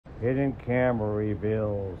Hidden camera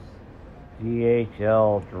reveals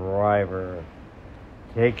DHL driver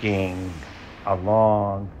taking a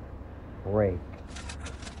long break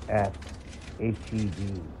at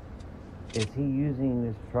HEB. Is he using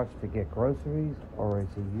this truck to get groceries, or is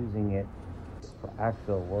he using it for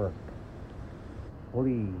actual work?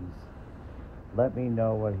 Please let me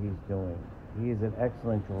know what he's doing. He is an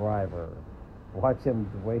excellent driver. Watch him,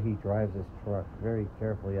 the way he drives his truck very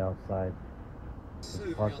carefully outside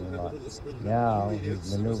the parking lot. Now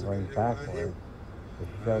he's maneuvering backwards to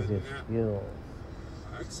show his skills.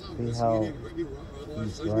 See how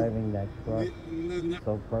he's driving that truck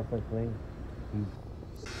so perfectly?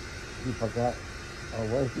 He forgot. Oh,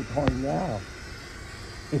 where's he going now?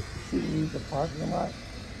 Is he leave the parking lot?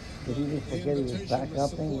 Did he just forget he was back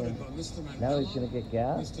upping and now he's going to get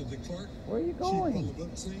gas? Where are you going?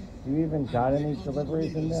 You even got any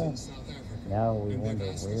deliveries in there? Now we wonder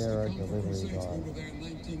where our deliveries are.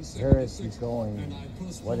 Where is he going?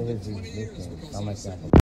 What is his mission? Comment down below.